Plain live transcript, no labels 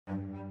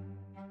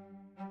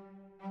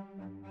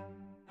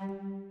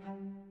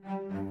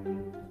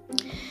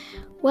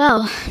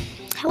Well,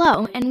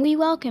 hello, and we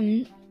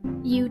welcome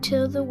you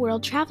to the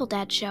World Travel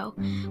Dad Show,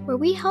 where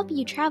we help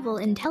you travel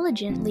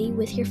intelligently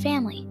with your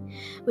family,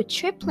 with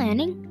trip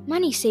planning,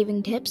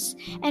 money-saving tips,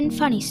 and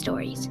funny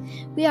stories.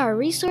 We are a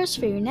resource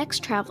for your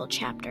next travel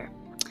chapter.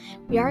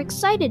 We are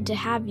excited to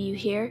have you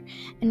here,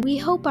 and we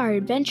hope our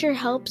adventure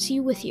helps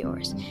you with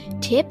yours.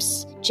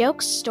 Tips,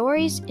 jokes,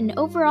 stories, and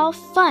overall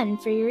fun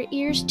for your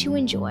ears to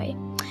enjoy.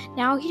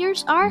 Now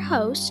here's our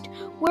host,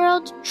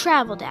 World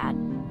Travel Dad.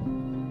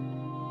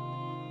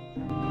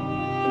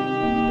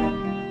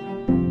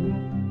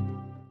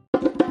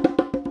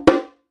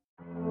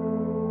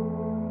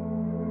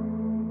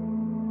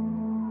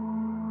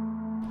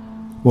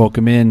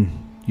 Welcome in.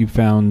 You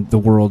found the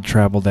World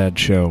Travel Dad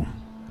Show.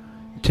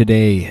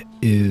 Today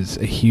is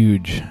a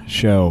huge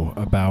show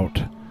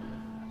about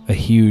a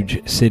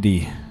huge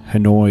city,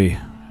 Hanoi,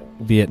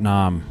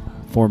 Vietnam,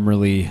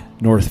 formerly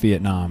North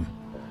Vietnam.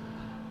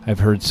 I've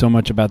heard so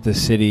much about this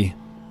city.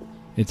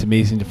 It's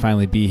amazing to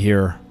finally be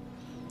here.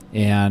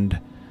 And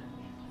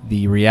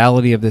the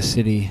reality of this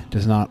city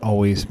does not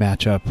always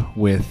match up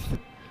with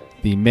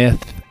the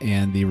myth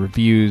and the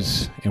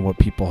reviews and what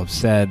people have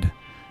said.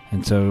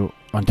 And so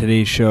on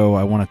today's show,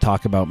 I want to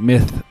talk about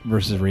myth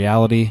versus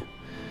reality.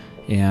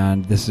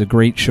 And this is a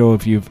great show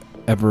if you've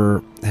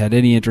ever had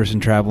any interest in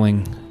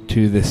traveling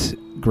to this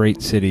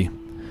great city.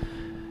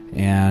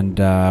 And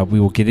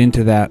we will get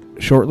into that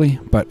shortly.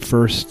 But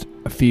first,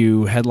 a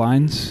few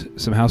headlines,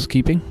 some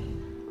housekeeping.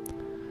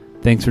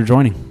 Thanks for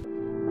joining.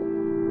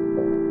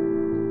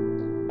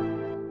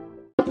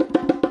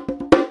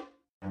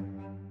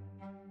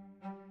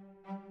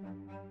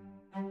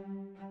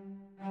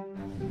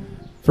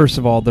 First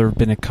of all, there have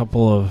been a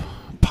couple of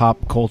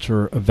pop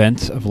culture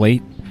events of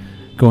late,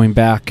 going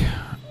back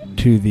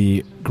to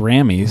the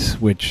Grammys,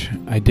 which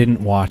I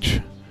didn't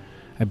watch.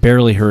 I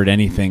barely heard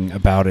anything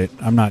about it.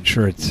 I'm not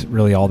sure it's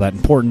really all that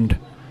important,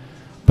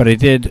 but I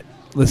did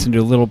listen to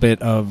a little bit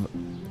of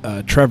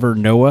Trevor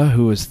Noah,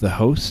 who is the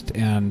host,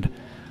 and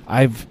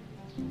I'm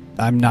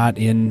not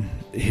in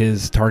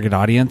his target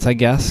audience, I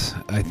guess.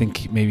 I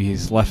think maybe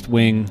he's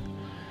left-wing,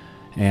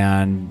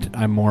 and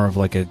I'm more of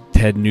like a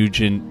Ted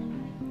Nugent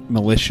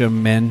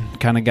militiamen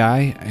kind of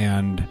guy,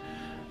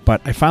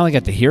 but I finally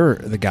got to hear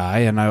the guy,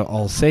 and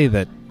I'll say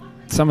that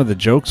some of the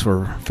jokes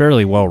were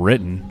fairly well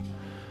written,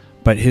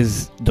 but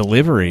his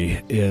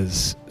delivery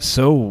is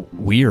so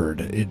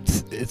weird.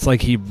 It's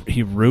like he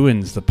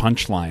ruins the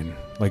punchline.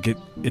 Like it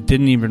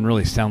didn't even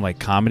really sound like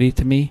comedy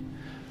to me.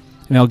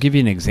 And I'll give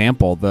you an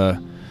example. I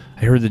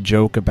heard the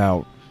joke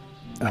about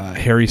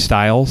Harry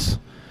Styles,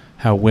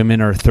 how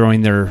women are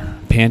throwing their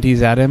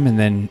panties at him, and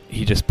then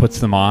he just puts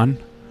them on.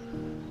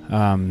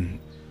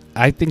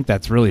 I think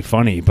that's really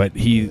funny, but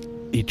he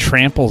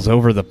tramples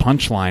over the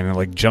punchline and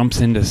like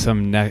jumps into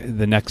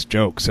the next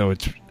joke. So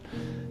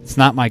it's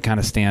not my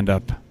kind of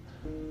stand-up.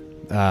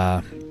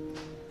 And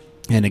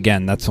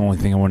again, that's the only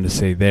thing I wanted to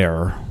say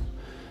there.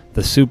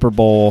 The Super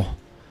Bowl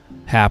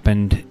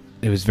happened.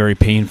 It was very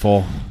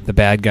painful. The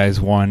bad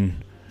guys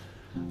won.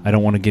 I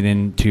don't want to get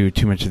into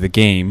too much of the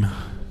game.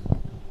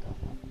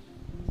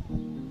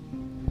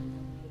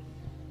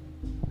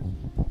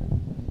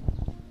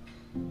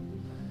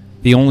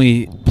 The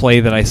only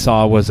play that I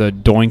saw was a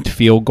doinked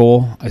field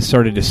goal. I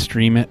started to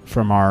stream it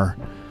from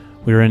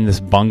we were in this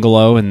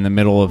bungalow in the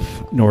middle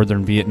of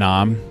northern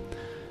Vietnam,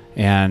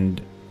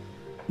 and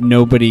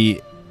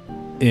nobody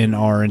in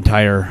our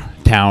entire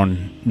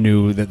town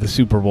knew that the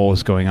Super Bowl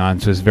was going on,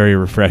 so it was very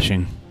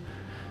refreshing.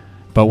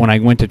 But when I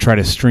went to try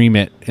to stream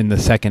it in the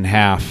second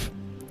half,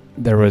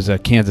 there was a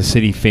Kansas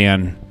City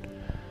fan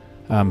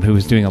who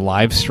was doing a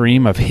live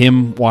stream of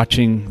him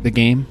watching the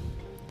game,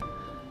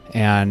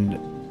 and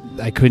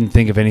I couldn't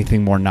think of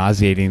anything more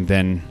nauseating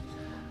than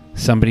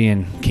somebody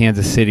in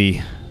Kansas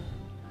City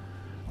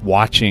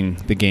watching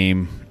the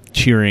game,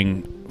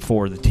 cheering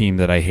for the team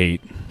that I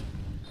hate.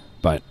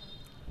 But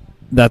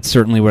that's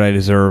certainly what I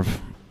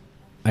deserve.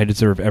 I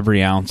deserve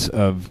every ounce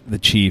of the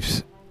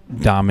Chiefs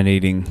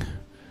dominating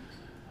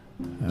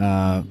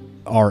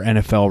our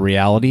NFL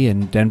reality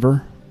in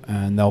Denver,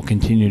 and they'll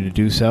continue to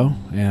do so,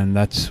 and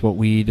that's what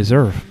we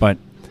deserve. But,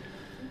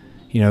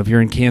 if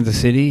you're in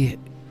Kansas City,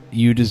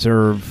 you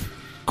deserve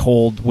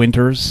cold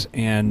winters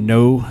and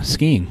no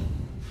skiing.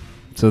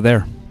 So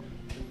there.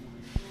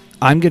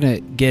 I'm going to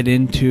get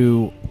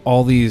into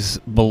all these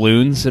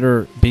balloons that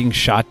are being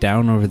shot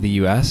down over the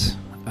U.S.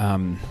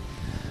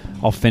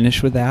 I'll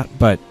finish with that,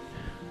 but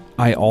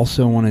I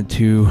also wanted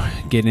to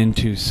get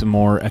into some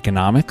more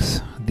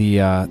economics.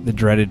 The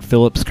dreaded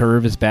Phillips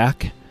curve is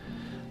back.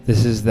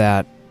 This is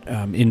that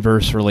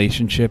inverse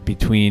relationship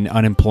between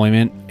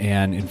unemployment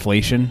and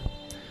inflation.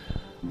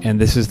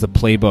 And this is the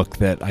playbook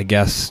that I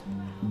guess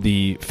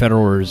the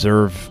Federal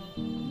Reserve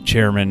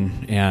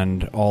chairman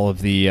and all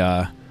of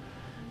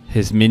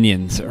his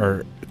minions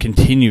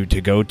continue to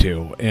go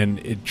to, and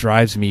it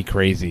drives me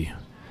crazy.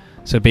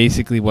 So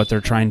basically what they're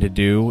trying to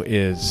do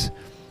is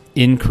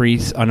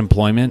increase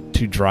unemployment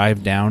to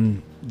drive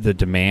down the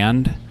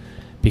demand,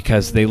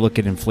 because they look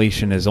at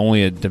inflation as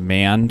only a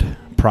demand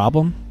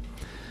problem.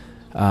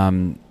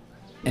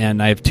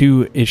 And I have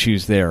two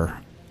issues there.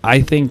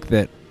 I think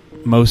that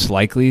most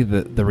likely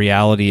the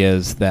reality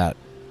is that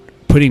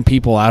putting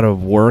people out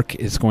of work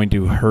is going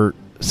to hurt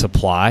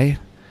supply.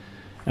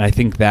 And I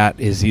think that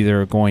is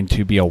either going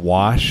to be a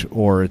wash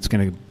or it's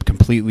going to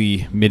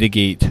completely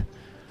mitigate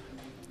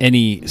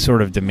any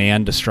sort of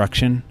demand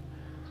destruction.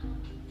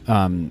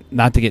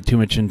 Not to get too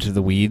much into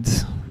the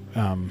weeds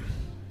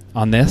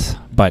on this,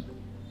 but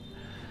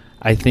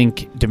I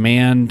think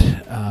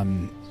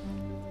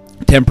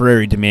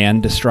temporary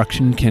demand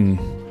destruction can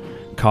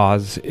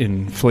cause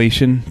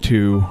inflation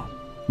to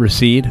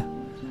recede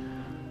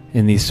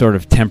in these sort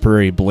of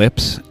temporary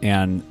blips,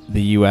 and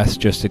the U.S.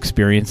 just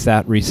experienced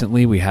that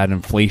recently. We had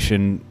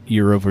inflation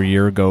year over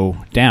year go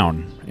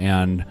down,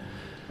 and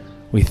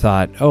we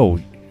thought, oh,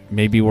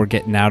 maybe we're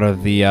getting out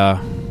of the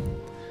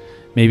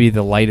maybe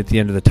the light at the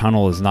end of the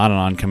tunnel is not an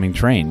oncoming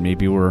train.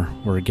 Maybe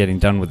we're getting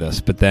done with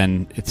this. But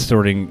then it's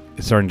starting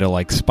to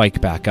like spike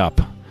back up,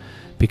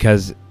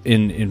 because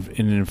in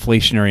an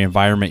inflationary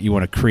environment, you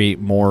want to create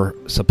more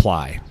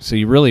supply. So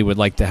you really would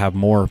like to have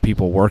more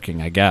people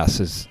working, I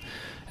guess.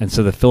 And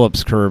so the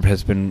Phillips curve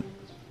has been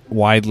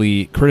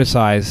widely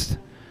criticized.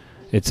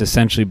 It's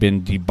essentially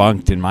been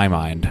debunked in my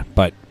mind.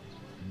 But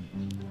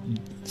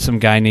some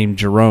guy named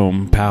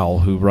Jerome Powell,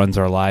 who runs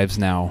our lives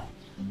now,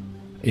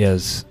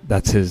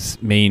 that's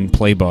his main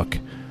playbook.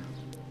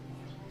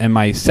 And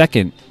my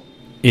second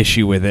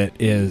issue with it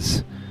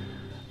is,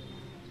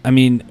 I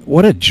mean,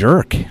 what a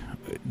jerk.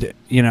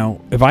 You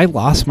know, if I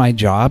lost my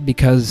job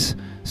because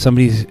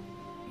somebody's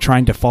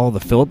trying to follow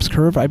the Phillips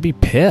curve, I'd be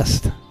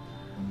pissed.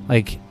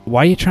 Like,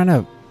 why are you trying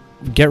to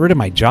get rid of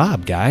my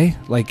job, guy?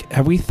 Like,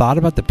 have we thought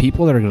about the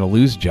people that are going to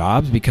lose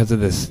jobs because of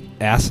this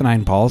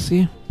asinine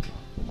policy?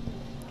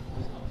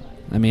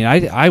 I mean,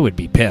 I would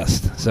be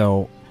pissed.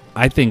 So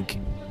I think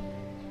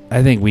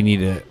we need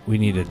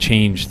to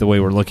change the way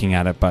we're looking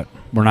at it, but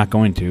we're not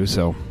going to.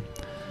 So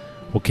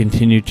we'll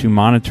continue to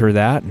monitor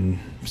that and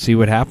see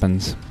what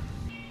happens.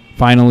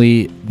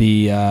 Finally,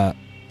 the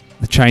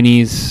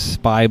Chinese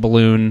spy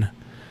balloon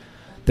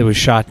that was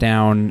shot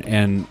down,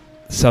 and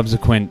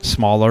subsequent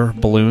smaller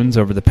balloons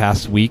over the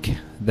past week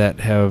that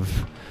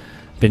have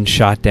been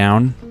shot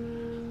down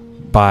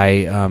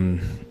by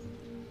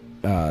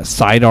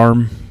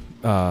sidearm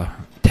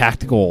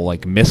tactical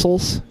like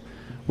missiles,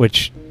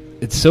 which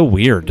it's so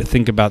weird to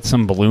think about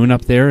some balloon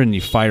up there and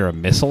you fire a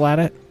missile at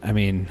it. I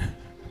mean,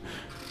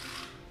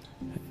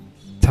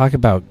 talk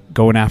about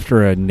going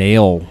after a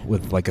nail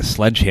with like a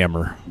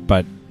sledgehammer.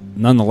 But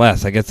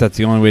nonetheless, I guess that's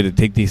the only way to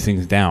take these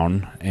things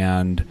down.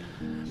 And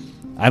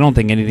I don't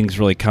think anything's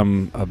really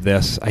come of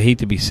this. I hate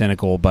to be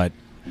cynical, but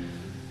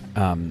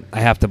I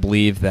have to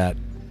believe that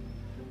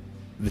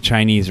the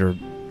Chinese are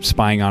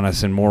spying on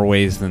us in more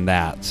ways than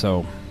that.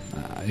 So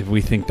if we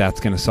think that's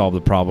going to solve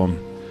the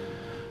problem,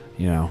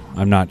 you know,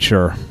 I'm not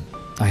sure.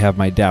 I have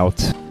my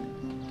doubts.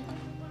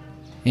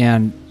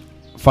 And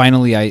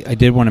finally, I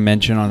did want to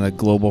mention on the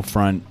global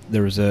front,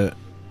 there was a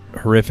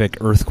horrific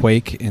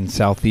earthquake in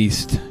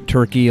southeast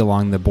Turkey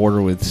along the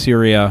border with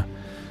Syria,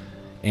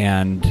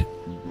 and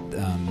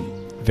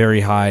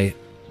very high,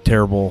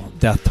 terrible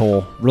death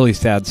toll. Really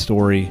sad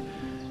story.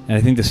 And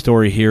I think the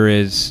story here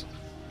is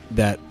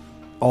that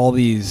all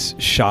these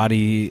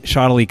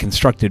shoddily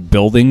constructed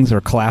buildings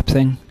are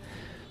collapsing.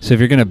 So if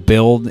you're going to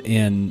build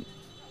in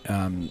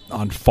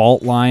on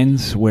fault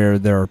lines where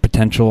there are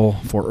potential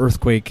for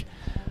earthquake,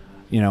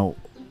 you know,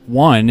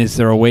 one, is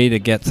there a way to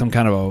get some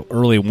kind of a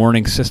early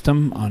warning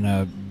system on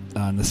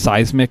the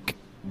seismic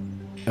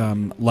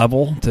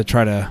level to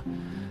try to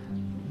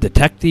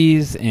detect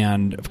these?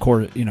 And of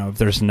course, you know, if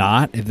there's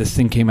not, if this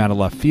thing came out of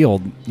left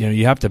field, you know,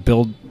 you have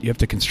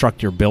to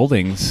construct your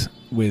buildings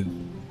with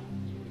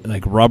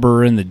like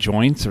rubber in the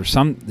joints or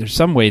there's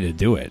some way to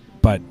do it,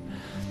 but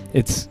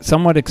it's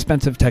somewhat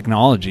expensive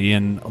technology,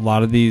 and a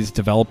lot of these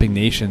developing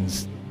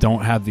nations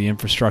don't have the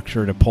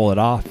infrastructure to pull it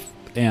off.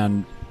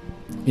 And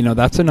you know,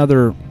 that's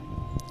another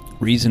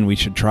reason we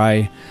should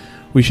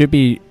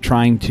be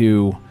trying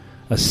to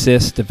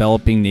assist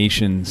developing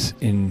nations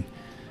in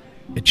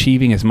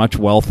achieving as much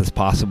wealth as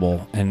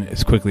possible and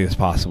as quickly as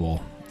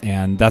possible.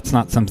 And that's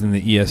not something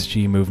the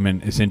ESG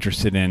movement is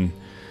interested in.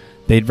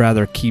 They'd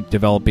rather keep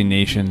developing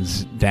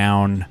nations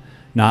down,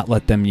 not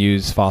let them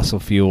use fossil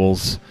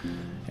fuels,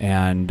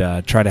 and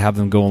try to have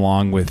them go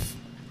along with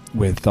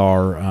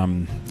our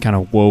kind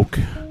of woke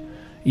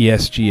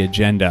ESG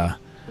agenda.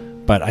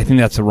 But I think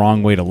that's the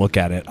wrong way to look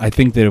at it. I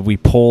think that if we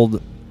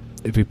pulled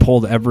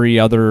every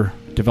other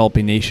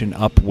developing nation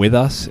up with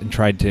us and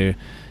tried to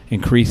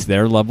increase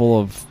their level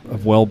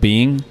of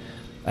well-being,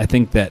 I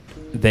think that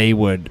they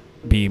would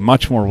be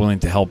much more willing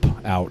to help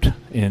out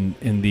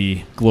in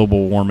the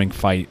global warming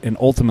fight. And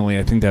ultimately,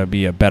 I think that would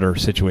be a better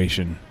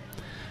situation.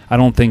 I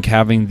don't think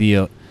having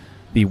the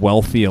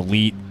wealthy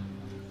elite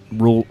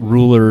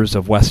rulers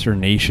of Western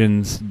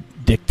nations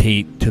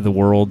dictate to the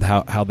world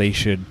how they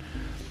should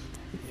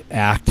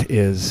act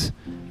is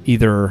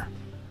either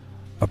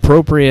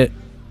appropriate,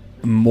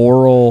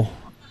 moral,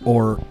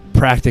 or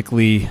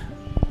practically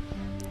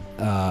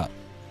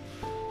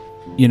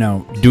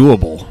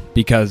doable.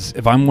 Because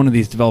if I'm one of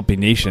these developing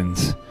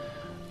nations,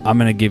 I'm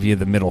going to give you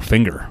the middle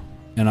finger,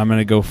 and I'm going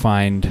to go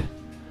find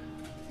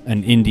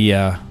an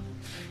India,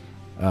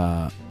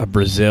 a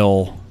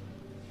Brazil,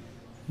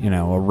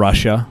 a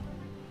Russia,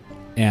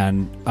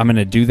 and I'm going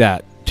to do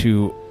that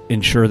to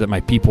ensure that my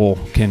people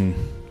can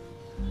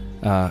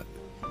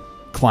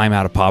climb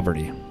out of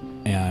poverty,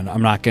 and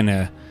I'm not going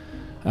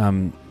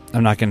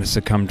to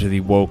succumb to the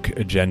woke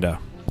agenda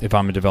if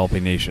I'm a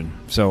developing nation.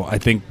 So I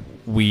think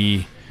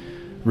we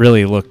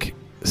really look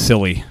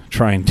silly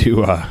trying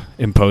to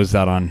impose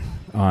that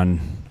on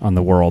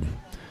the world.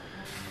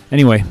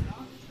 Anyway,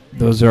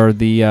 those are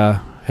the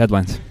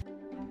headlines.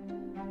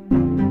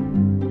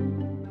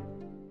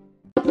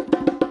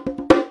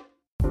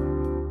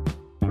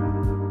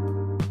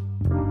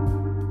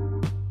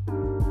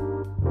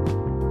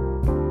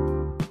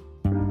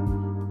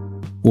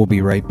 We'll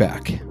be right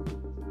back.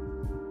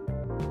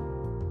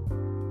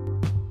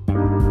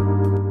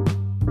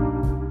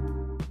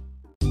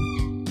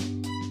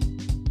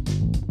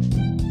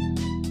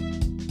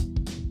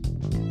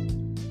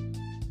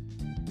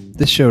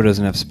 This show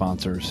doesn't have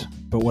sponsors,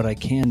 but what I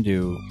can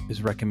do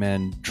is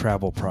recommend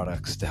travel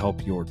products to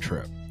help your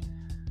trip.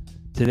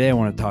 Today I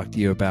want to talk to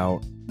you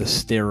about the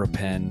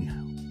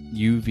SteriPen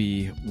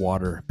UV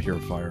water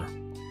purifier.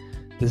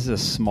 This is a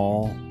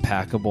small,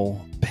 packable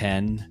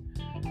pen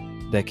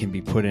that can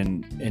be put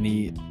in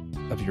any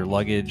of your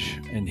luggage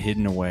and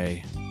hidden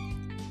away.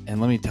 And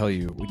let me tell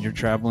you, when you're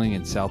traveling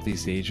in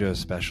Southeast Asia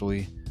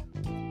especially,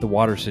 the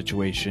water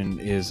situation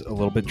is a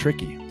little bit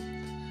tricky.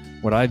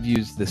 What I've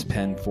used this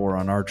pen for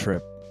on our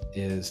trip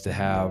is to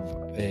have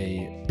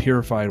a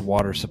purified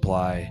water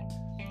supply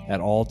at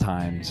all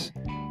times.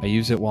 I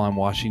use it while I'm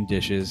washing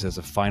dishes as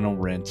a final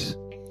rinse.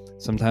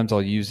 Sometimes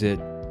I'll use it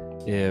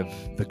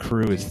if the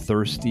crew is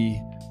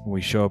thirsty when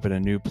we show up at a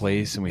new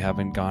place and we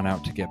haven't gone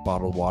out to get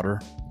bottled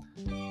water.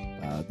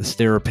 The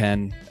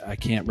SteriPen, I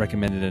can't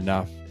recommend it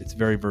enough. It's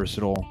very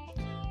versatile.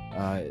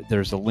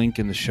 There's a link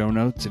in the show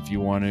notes if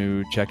you want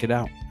to check it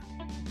out.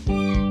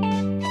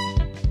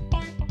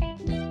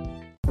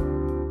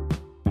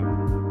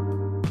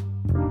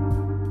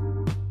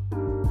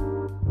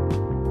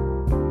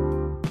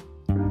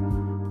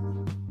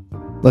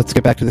 Let's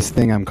get back to this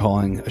thing I'm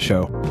calling a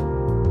show.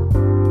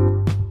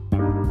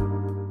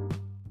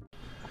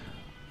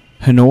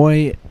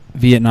 Hanoi,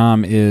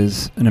 Vietnam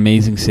is an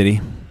amazing city,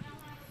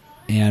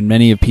 and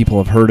many people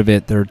have heard of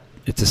it.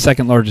 It's the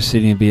second largest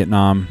city in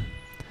Vietnam.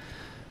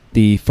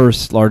 The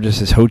first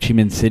largest is Ho Chi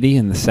Minh City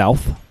in the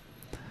south.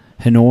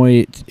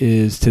 Hanoi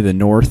is to the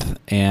north,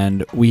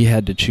 and we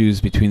had to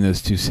choose between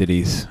those two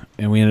cities,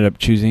 and we ended up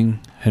choosing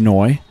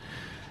Hanoi.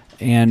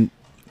 And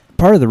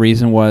part of the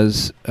reason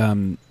was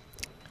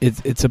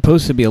it's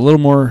supposed to be a little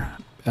more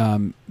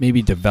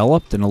maybe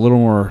developed and a little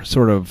more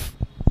sort of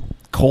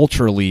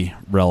culturally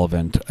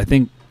relevant. I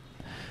think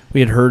we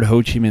had heard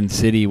Ho Chi Minh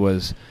City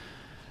was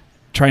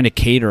trying to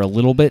cater a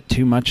little bit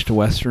too much to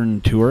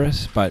Western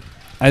tourists, but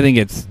I think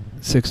it's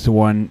 6 to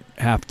 1,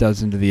 half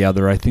dozen to the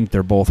other. I think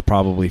they're both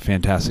probably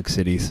fantastic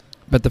cities.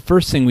 But the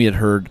first thing we had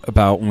heard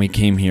about when we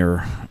came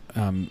here,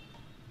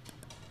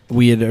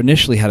 we had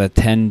initially had a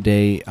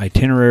 10-day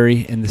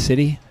itinerary in the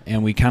city,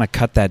 and we kind of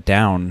cut that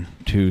down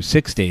to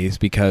 6 days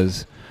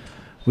because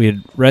we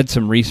had read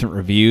some recent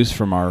reviews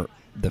from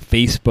the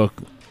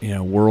Facebook,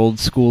 world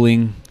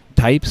schooling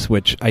types,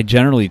 which I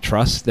generally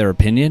trust their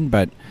opinion,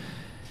 but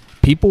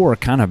people were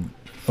kind of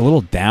a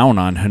little down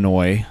on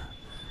Hanoi.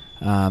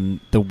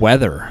 The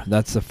weather,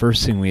 that's the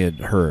first thing we had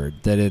heard,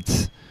 that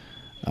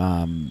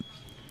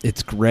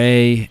it's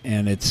gray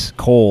and it's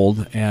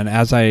cold, and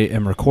as I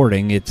am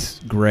recording, it's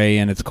gray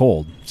and it's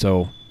cold.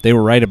 So they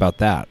were right about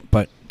that.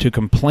 But to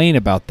complain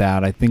about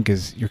that, I think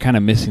you're kind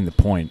of missing the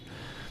point.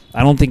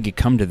 I don't think you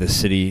come to this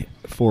city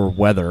for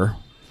weather.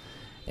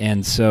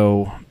 And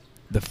so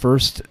the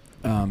first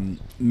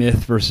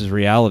myth versus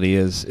reality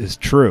is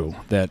true,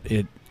 that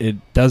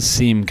it does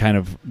seem kind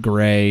of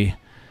gray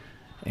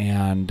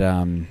and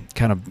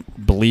kind of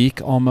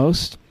bleak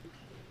almost.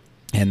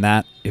 And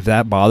that if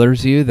that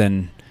bothers you,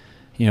 then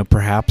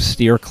perhaps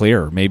steer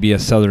clear. Maybe a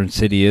southern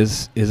city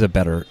is a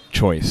better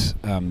choice.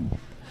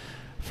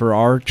 For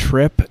our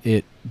trip,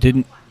 it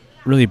didn't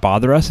really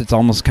bother us. It's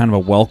almost kind of a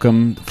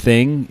welcome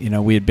thing.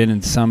 We had been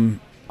in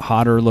some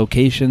hotter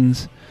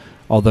locations,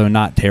 although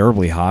not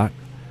terribly hot.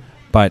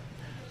 But,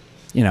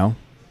 to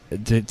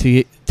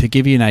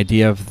give you an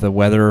idea of the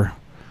weather,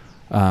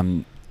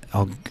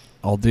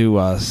 I'll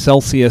do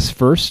Celsius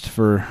first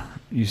for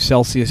you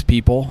Celsius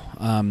people.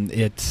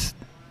 It's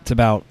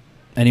about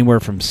anywhere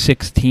from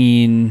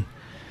 16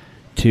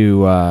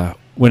 to,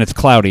 when it's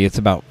cloudy, it's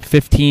about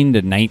 15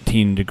 to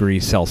 19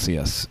 degrees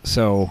Celsius.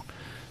 So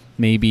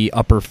maybe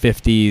upper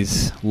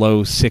 50s,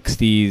 low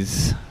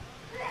 60s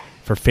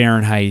for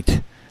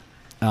Fahrenheit.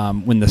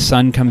 When the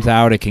sun comes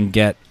out, it can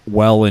get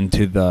well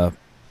into the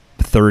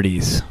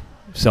 30s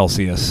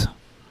Celsius.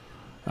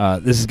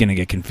 This is going to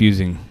get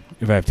confusing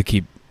if I have to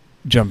keep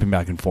jumping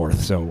back and forth,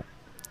 so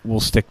we'll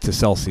stick to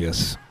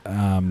Celsius.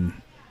 And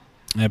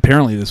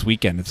apparently this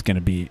weekend it's going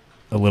to be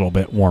a little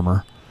bit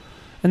warmer,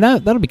 and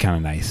that'll be kind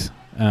of nice.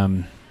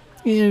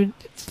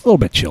 It's a little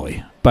bit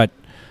chilly, but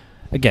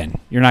again,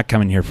 you're not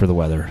coming here for the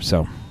weather,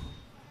 so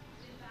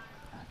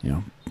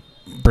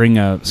bring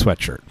a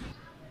sweatshirt.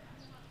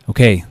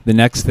 Okay, the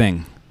next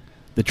thing,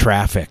 the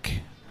traffic.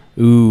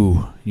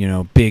 Ooh,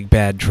 big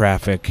bad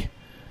traffic.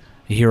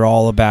 You hear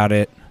all about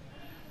it.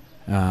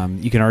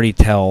 You can already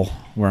tell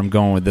where I'm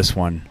going with this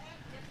one.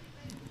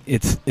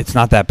 It's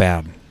not that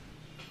bad.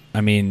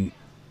 I mean,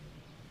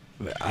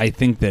 I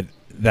think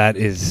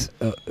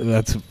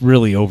that's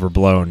really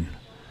overblown.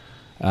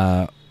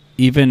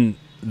 Even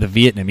the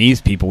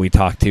Vietnamese people we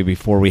talked to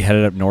before we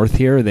headed up north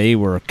here, they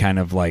were kind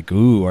of like,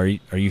 "Ooh, are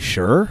you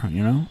sure?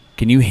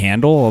 Can you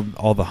handle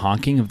all the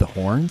honking of the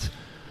horns?"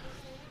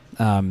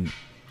 And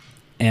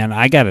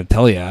I got to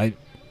tell you,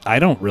 I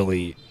don't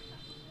really.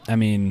 I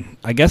mean,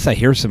 I guess I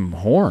hear some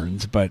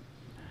horns, but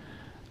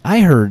I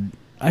heard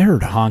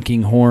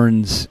honking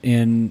horns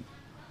in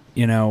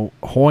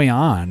Hoi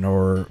An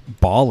or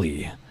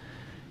Bali.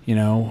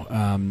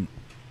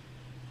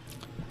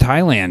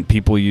 Thailand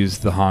people use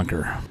the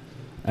honker.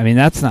 I mean,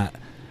 that's not,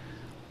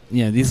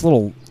 these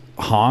little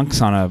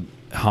honks on a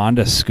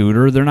Honda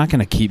scooter, they're not going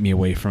to keep me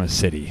away from a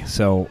city.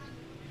 So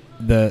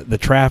the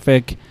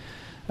traffic,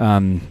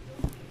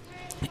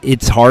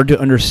 it's hard to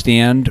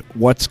understand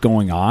what's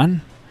going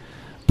on,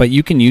 but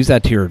you can use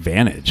that to your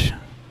advantage.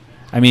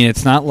 I mean,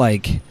 it's not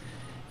like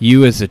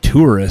you as a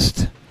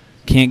tourist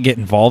can't get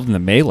involved in the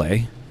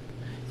melee.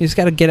 You just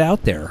got to get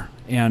out there.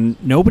 And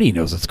nobody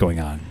knows what's going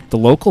on. The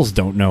locals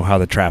don't know how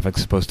the traffic's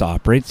supposed to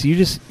operate. So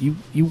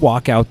you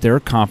walk out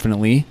there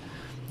confidently.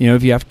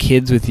 If you have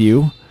kids with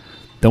you,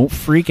 don't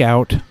freak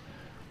out.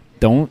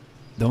 Don't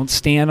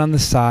stand on the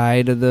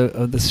side of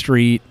the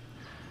street,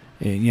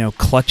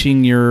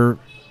 clutching your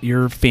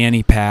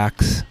fanny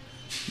packs.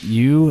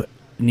 You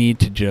need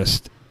to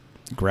just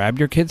grab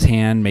your kid's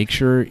hand, make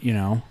sure,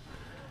 we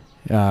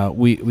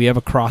have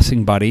a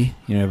crossing buddy,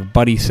 a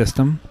buddy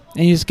system.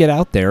 And you just get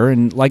out there,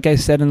 and like I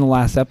said in the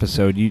last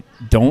episode, you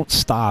don't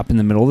stop in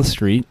the middle of the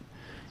street.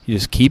 You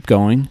just keep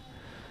going,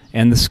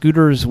 and the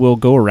scooters will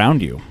go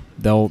around you.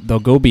 They'll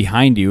go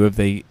behind you if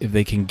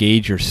they can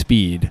gauge your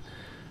speed.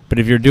 But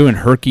if you're doing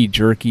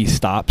herky-jerky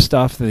stop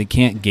stuff, they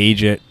can't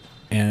gauge it,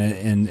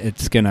 and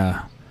it's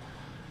gonna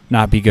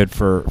not be good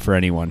for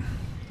anyone.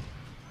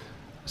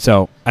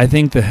 So I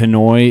think the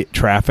Hanoi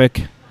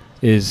traffic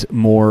is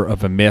more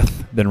of a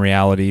myth than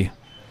reality.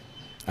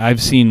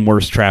 I've seen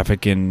worse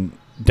traffic in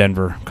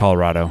Denver,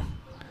 Colorado.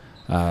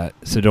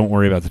 So don't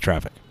worry about the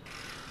traffic.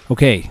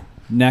 Okay,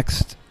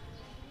 next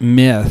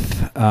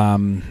myth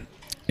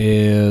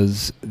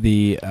is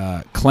the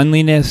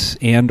cleanliness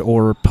and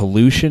or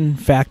pollution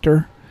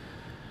factor.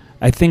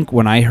 I think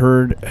when I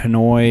heard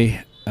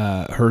Hanoi,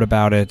 heard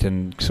about it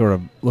and sort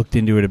of looked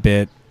into it a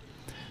bit,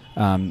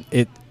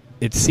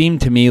 it seemed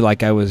to me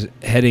like I was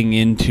heading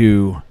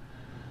into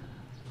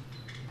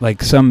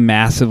like some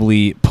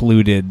massively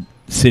polluted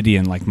city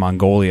in like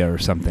Mongolia or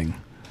something.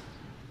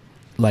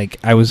 Like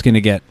I was going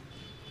to get,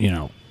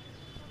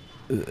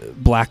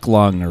 black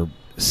lung or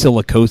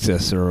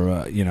silicosis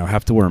or,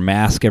 have to wear a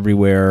mask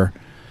everywhere.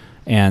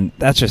 And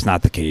that's just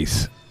not the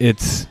case.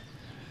 It's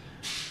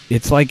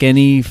like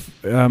any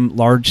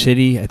large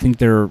city. I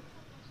think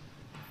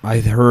I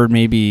heard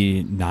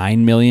maybe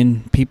 9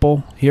 million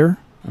people here.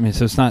 I mean,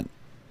 so it's not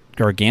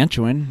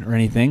gargantuan or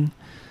anything.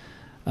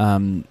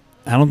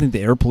 I don't think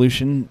the air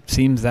pollution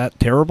seems that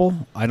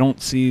terrible. I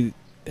don't see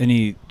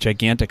any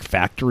gigantic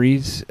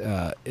factories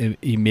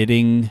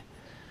emitting,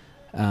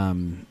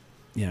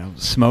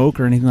 smoke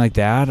or anything like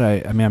that.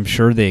 I mean, I'm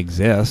sure they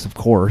exist, of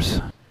course.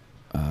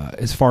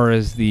 As far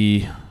as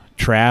the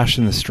trash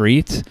in the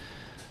streets,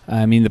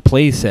 I mean, the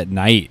place at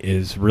night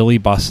is really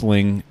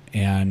bustling,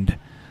 and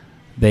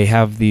they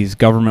have these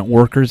government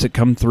workers that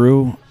come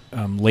through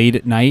late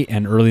at night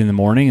and early in the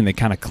morning, and they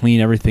kind of clean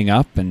everything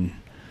up, and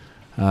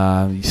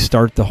you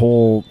start the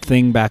whole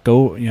thing back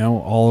all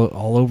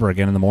over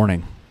again in the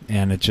morning.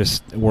 And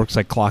it works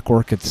like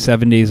clockwork. It's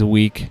 7 days a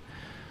week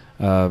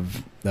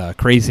of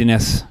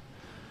craziness,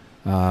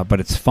 but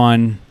it's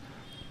fun.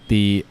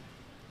 The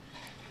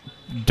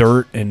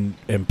dirt and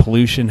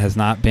pollution has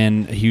not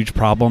been a huge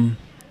problem.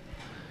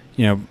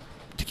 To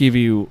give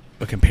you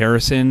a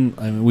comparison,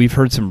 I mean, we've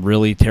heard some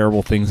really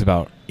terrible things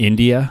about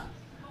India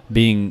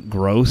being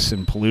gross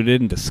and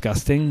polluted and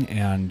disgusting,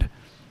 and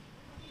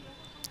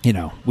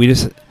we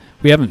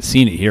haven't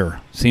seen it here.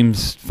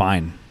 Seems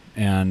fine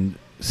and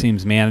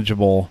seems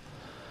manageable,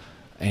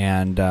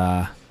 and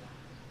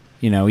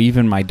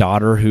even my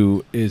daughter,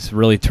 who is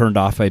really turned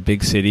off by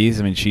big cities,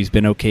 I mean, she's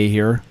been okay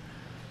here.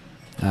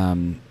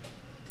 You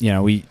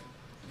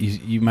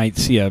might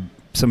see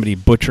somebody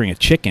butchering a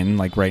chicken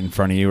like right in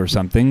front of you or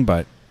something,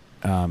 but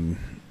and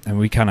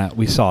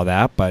we saw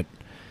that, but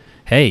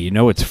hey,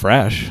 it's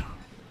fresh.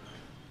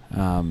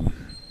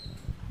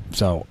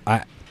 So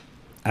I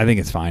think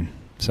it's fine.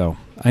 So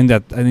I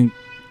think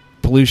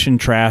pollution,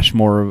 trash,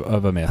 more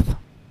of a myth.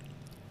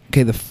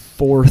 Okay, the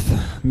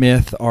fourth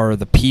myth are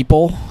the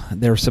people.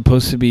 They're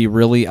supposed to be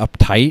really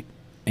uptight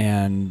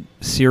and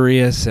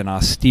serious and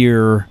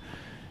austere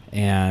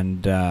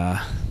and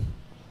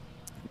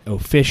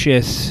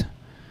officious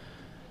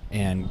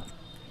and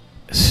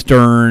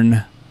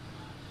stern,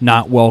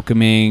 not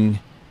welcoming.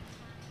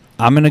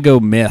 I'm going to go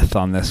myth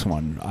on this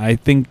one. I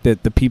think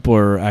that the people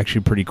are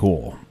actually pretty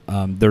cool.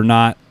 They're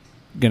not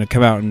going to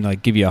come out and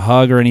like give you a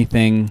hug or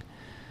anything,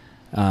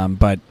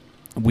 but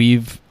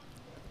we've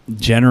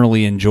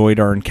generally enjoyed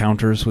our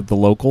encounters with the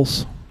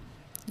locals.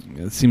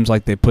 It seems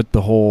like they put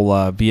the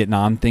whole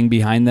Vietnam thing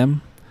behind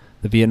them,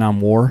 the Vietnam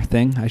War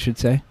thing, I should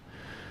say,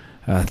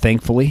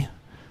 thankfully.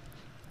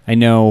 I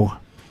know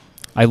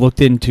I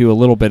looked into a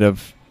little bit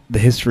of the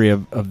history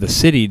of the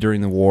city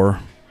during the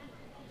war,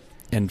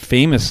 and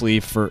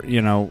famously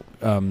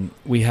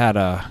we had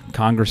a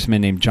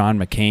congressman named John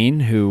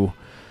McCain who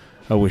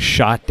was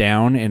shot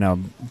down in a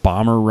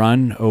bomber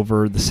run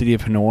over the city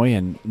of Hanoi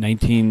in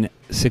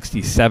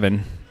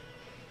 1967.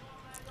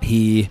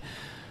 He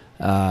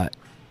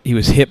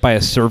was hit by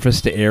a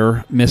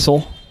surface-to-air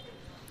missile,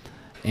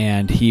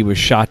 and he was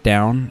shot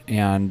down,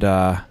 and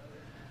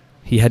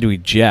he had to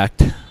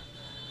eject.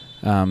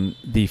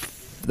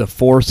 The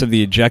force of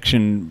the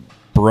ejection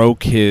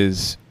broke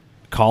his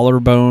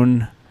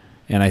collarbone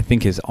and I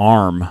think his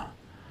arm,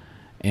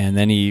 and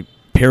then he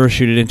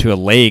parachuted into a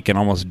lake and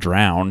almost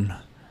drowned.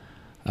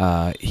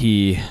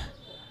 He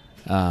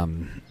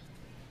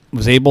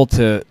was able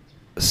to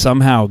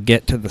somehow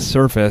get to the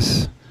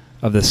surface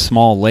of this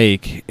small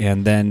lake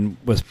and then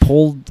was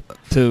pulled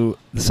to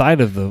the side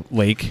of the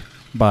lake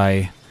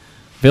by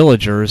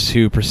villagers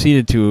who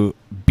proceeded to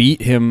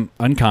beat him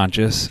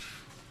unconscious,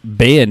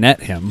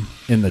 bayonet him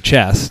in the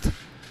chest,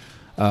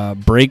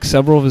 break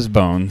several of his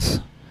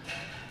bones.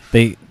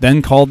 They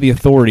then called the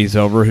authorities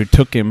over, who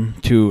took him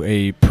to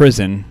a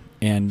prison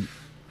and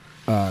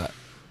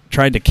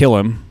tried to kill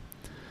him,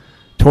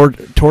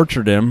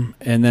 tortured him,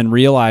 and then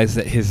realized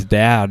that his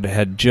dad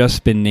had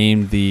just been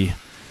named the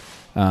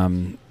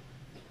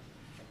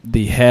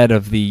head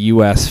of the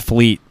U.S.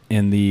 fleet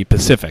in the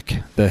Pacific,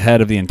 the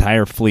head of the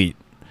entire fleet,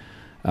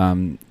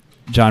 John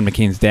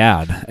McCain's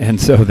dad. And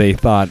so they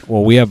thought,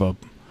 well, we have a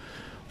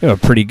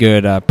pretty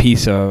good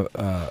piece of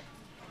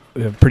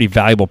a pretty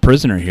valuable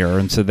prisoner here,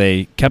 and so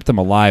they kept him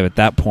alive at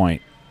that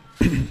point.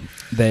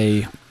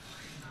 They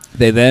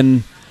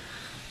then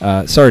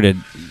sorry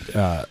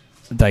to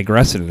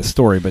digress into the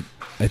story, but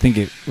I think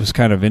it was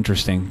kind of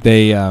interesting.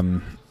 They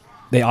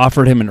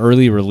offered him an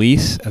early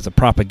release as a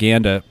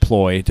propaganda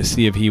ploy to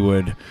see if he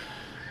would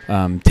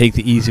take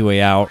the easy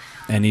way out,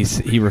 and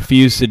he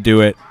refused to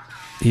do it.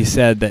 He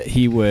said that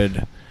he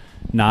would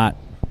not.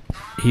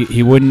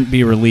 He wouldn't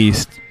be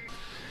released.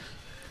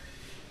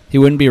 He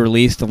wouldn't be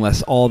released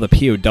unless all the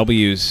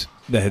POWs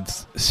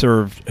that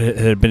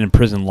had been in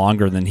prison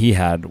longer than he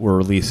had were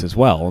released as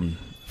well. And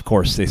of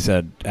course, they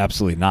said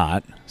absolutely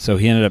not. So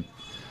he ended up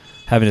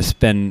having to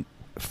spend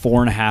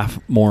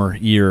 4.5 more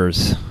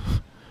years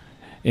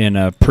in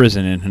a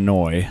prison in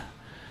Hanoi.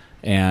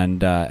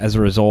 And as a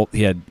result,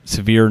 he had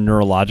severe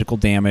neurological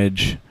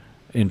damage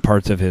in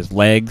parts of his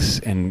legs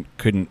and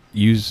couldn't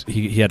use.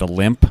 He had a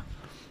limp,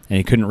 and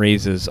he couldn't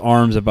raise his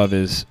arms above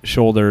his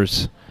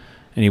shoulders.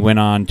 And he went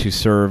on to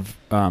serve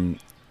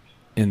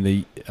in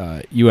the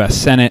U.S.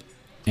 Senate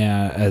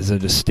as a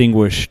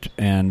distinguished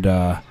and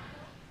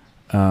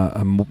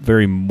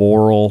very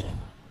moral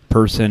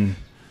person.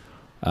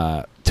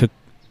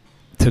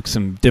 Took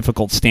some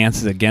difficult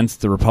stances against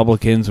the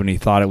Republicans when he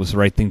thought it was the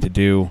right thing to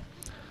do.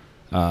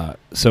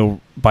 So,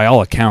 by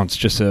all accounts,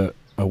 just a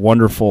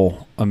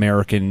wonderful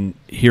American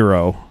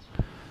hero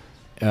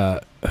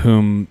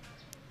whom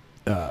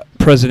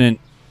President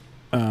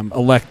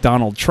elect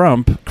Donald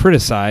Trump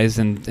criticized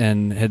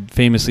and had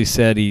famously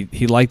said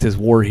he liked his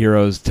war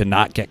heroes to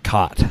not get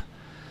caught.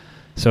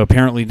 So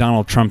apparently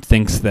Donald Trump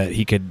thinks that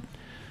he could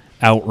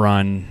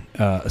outrun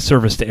a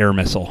surface-to-air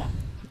missile,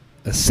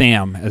 a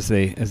SAM as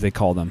they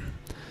call them.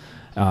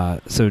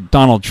 So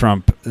Donald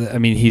Trump, I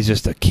mean, he's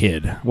just a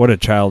kid. What a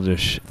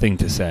childish thing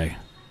to say.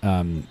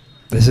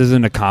 This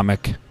isn't a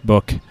comic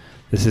book.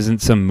 This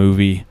isn't some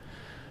movie.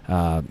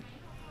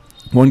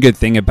 One good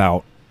thing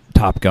about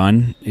Top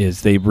Gun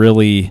is they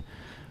really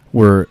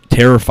were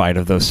terrified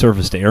of those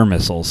surface-to-air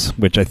missiles,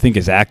 which I think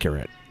is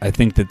accurate. I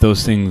think that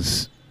those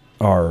things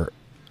are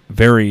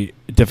very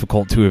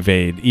difficult to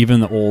evade.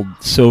 Even the old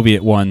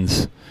Soviet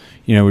ones,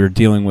 we were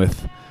dealing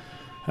with,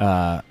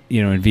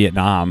 in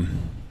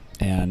Vietnam.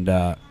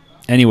 And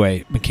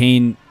anyway,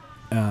 McCain,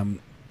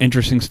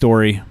 interesting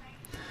story.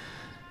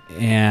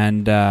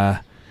 And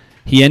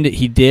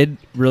he did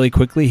really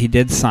quickly. He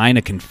did sign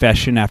a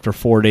confession after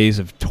 4 days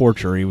of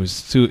torture. He was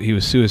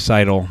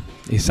suicidal.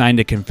 He signed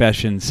a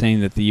confession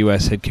saying that the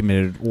U.S. had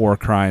committed war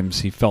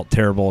crimes. He felt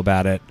terrible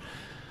about it.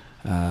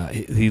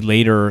 He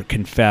later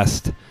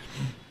confessed.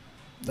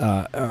 He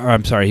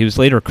was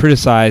later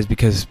criticized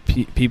because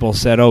people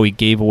said, "Oh, he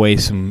gave away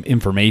some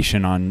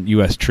information on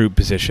U.S. troop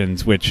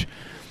positions," which,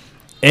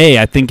 A,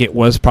 I think it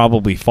was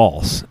probably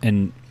false,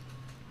 and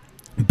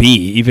B,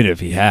 even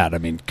if he had, I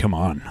mean, come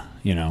on,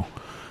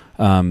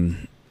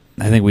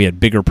 I think we had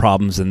bigger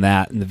problems than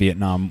that in the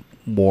Vietnam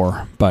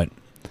War. But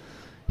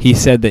he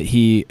said that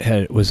he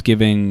was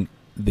giving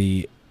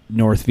the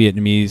North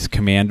Vietnamese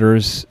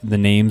commanders the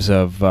names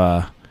of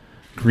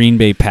Green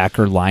Bay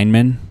Packer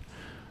linemen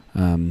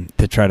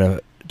to try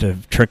to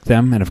trick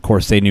them. And, of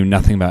course, they knew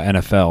nothing about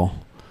NFL,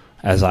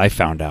 as I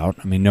found out.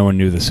 I mean, no one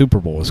knew the Super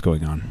Bowl was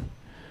going on.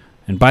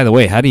 And, by the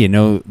way, how do you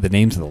know the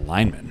names of the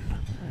linemen?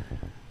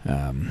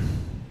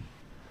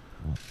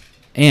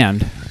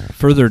 And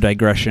further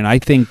digression, I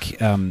think,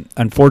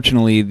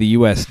 unfortunately, the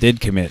U.S. did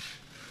commit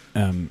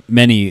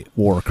many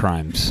war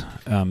crimes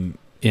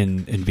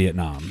in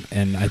Vietnam.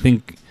 And I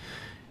think,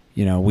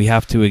 we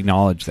have to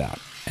acknowledge that.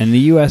 And the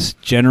U.S.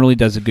 generally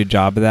does a good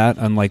job of that,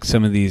 unlike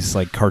some of these,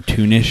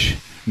 cartoonish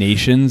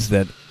nations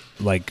that,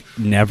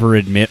 never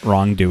admit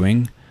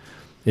wrongdoing.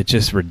 It's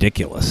just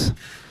ridiculous.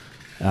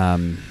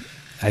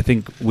 I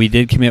think we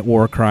did commit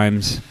war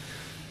crimes.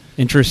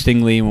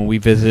 Interestingly, when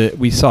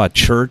we saw a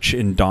church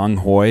in Dong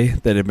Hoi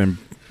that had been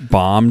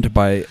bombed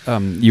by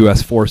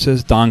U.S.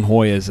 forces. Dong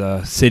Hoi is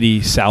a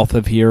city south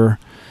of here.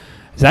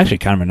 It's actually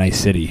kind of a nice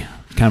city,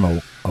 kind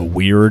of a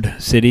weird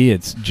city.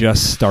 It's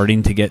just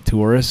starting to get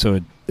tourists,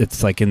 so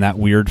it's in that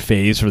weird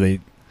phase where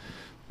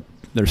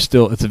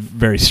it's a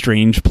very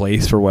strange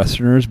place for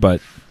Westerners,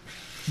 but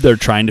they're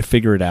trying to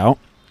figure it out.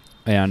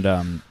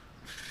 And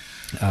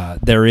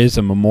there is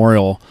a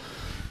memorial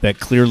that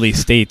clearly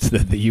states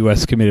that the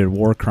U.S. committed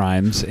war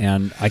crimes,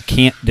 and I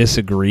can't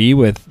disagree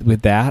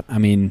with that. I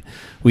mean,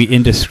 we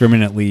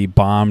indiscriminately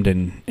bombed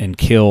and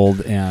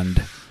killed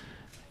and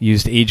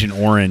used Agent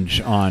Orange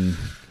on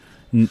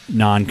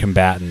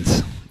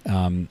non-combatants.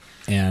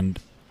 And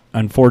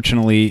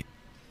unfortunately,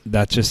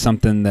 that's just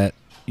something that,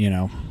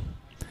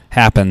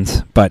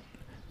 happens. But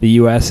the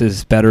U.S.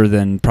 is better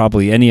than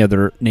probably any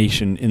other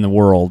nation in the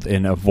world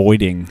in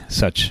avoiding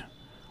such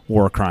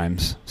war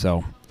crimes.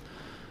 So,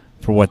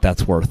 for what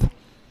that's worth.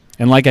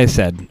 And like I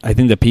said, I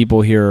think the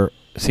people here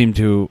seem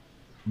to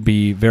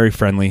be very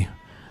friendly.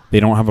 They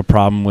don't have a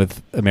problem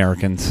with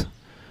Americans.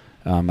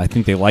 I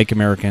think they like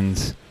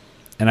Americans.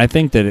 And I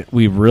think that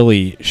we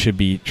really should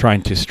be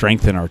trying to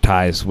strengthen our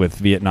ties with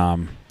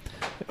Vietnam.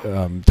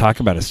 Talk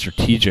about a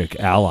strategic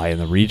ally in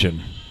the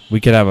region.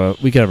 We could have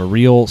a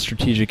real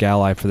strategic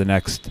ally for the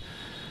next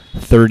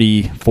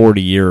 30,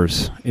 40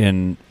 years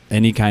in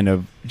any kind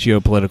of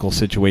geopolitical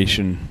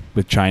situation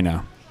with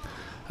China.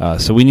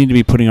 So we need to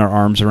be putting our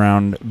arms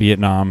around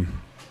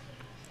Vietnam,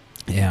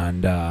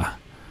 and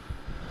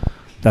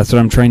that's what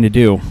I'm trying to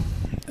do.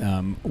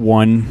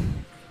 One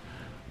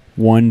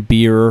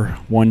beer,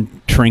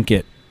 one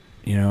trinket,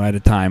 at a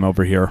time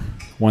over here.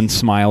 One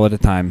smile at a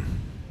time.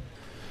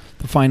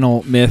 The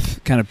final myth,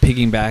 kind of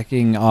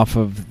piggybacking off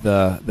of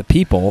the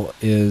people,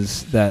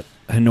 is that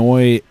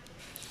Hanoi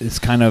is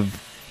kind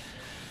of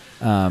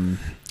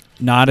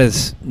not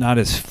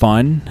as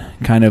fun,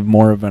 kind of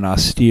more of an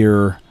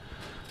austere,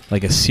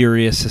 like a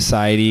serious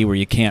society where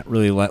you can't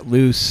really let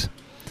loose.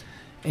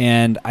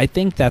 And I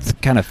think that's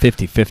kind of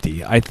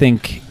 50-50. I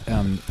think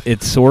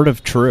it's sort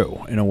of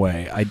true in a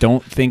way. I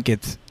don't think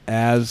it's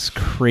as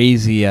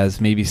crazy as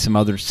maybe some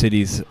other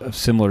cities of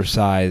similar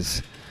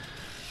size.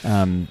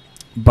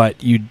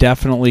 But you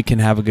definitely can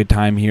have a good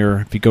time here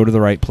if you go to the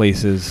right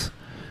places.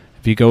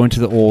 If you go into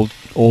the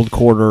old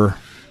quarter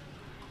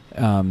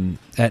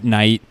at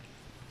night,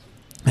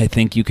 I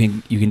think you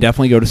can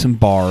definitely go to some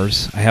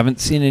bars. I haven't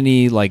seen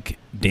any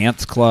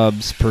dance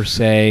clubs per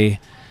se,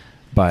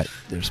 but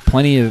there's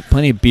plenty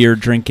of beer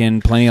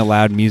drinking, plenty of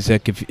loud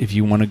music if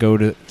you want to go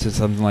to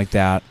something like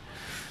that.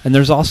 And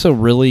there's also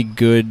really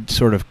good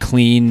sort of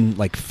clean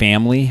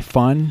family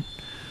fun,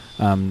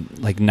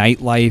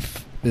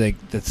 nightlife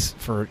that's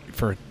for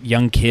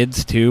young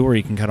kids too, where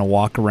you can kind of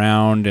walk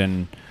around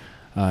and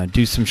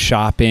do some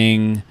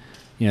shopping.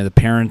 The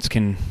parents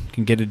can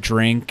get a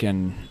drink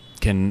and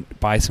can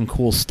buy some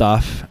cool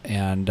stuff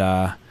and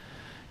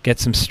get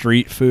some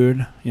street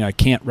food. I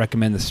can't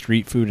recommend the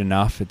street food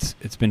enough.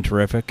 It's been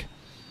terrific.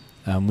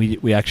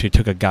 We actually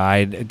took a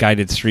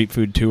guided street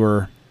food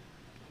tour,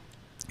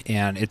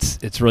 and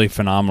it's really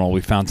phenomenal.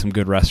 We found some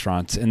good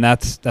restaurants, and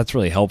that's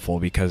really helpful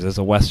because as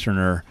a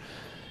Westerner,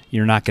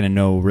 you're not going to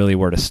know really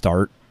where to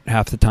start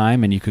half the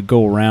time, and you could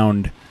go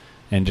around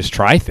and just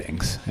try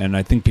things. And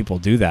I think people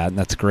do that, and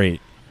that's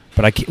great.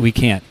 But we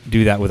can't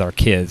do that with our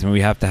kids. I mean,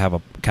 we have to have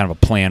a kind of a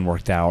plan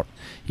worked out.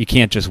 You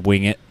can't just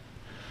wing it,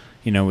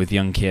 with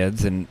young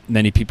kids. And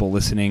many people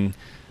listening,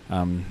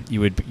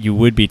 you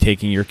would be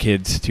taking your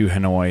kids to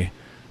Hanoi.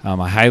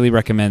 I highly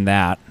recommend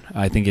that.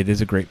 I think it is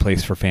a great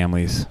place for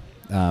families.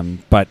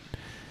 But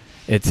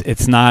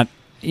it's not,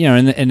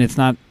 and it's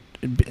not,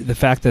 the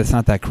fact that it's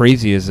not that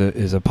crazy is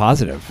a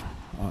positive,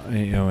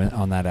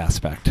 on that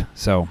aspect.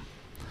 So,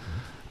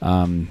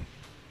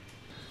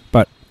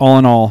 but all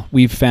in all,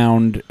 we've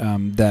found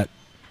that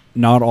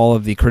not all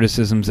of the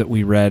criticisms that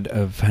we read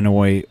of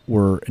Hanoi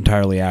were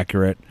entirely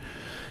accurate.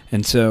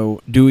 And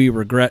so, do we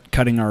regret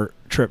cutting our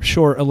trip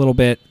short a little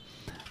bit?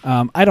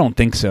 I don't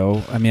think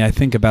so. I mean, I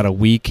think about a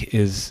week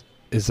is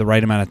the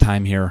right amount of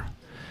time here.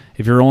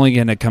 If you're only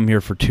going to come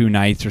here for 2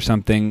 nights or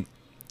something,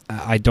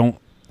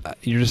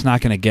 you're just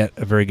not going to get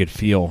a very good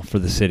feel for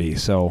the city.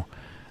 So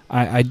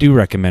I do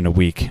recommend a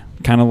week,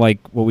 kind of like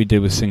what we did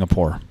with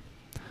Singapore.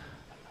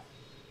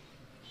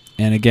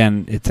 And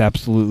again, it's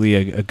absolutely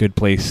a good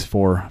place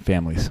for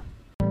families.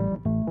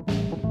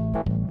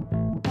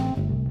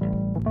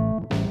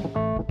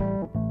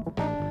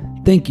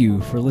 Thank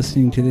you for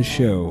listening to this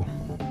show.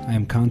 I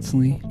am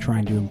constantly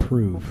trying to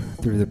improve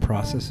through the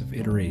process of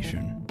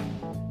iteration.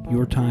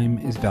 Your time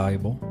is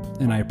valuable,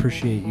 and I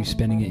appreciate you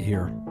spending it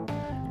here.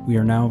 We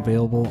are now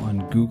available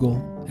on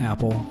Google,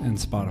 Apple, and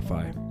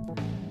Spotify.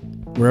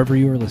 Wherever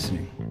you are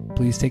listening,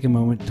 please take a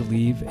moment to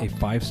leave a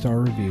 5-star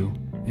review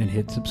and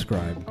hit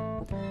subscribe.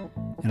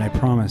 And I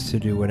promise to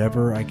do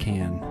whatever I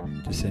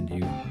can to send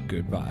you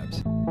good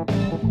vibes.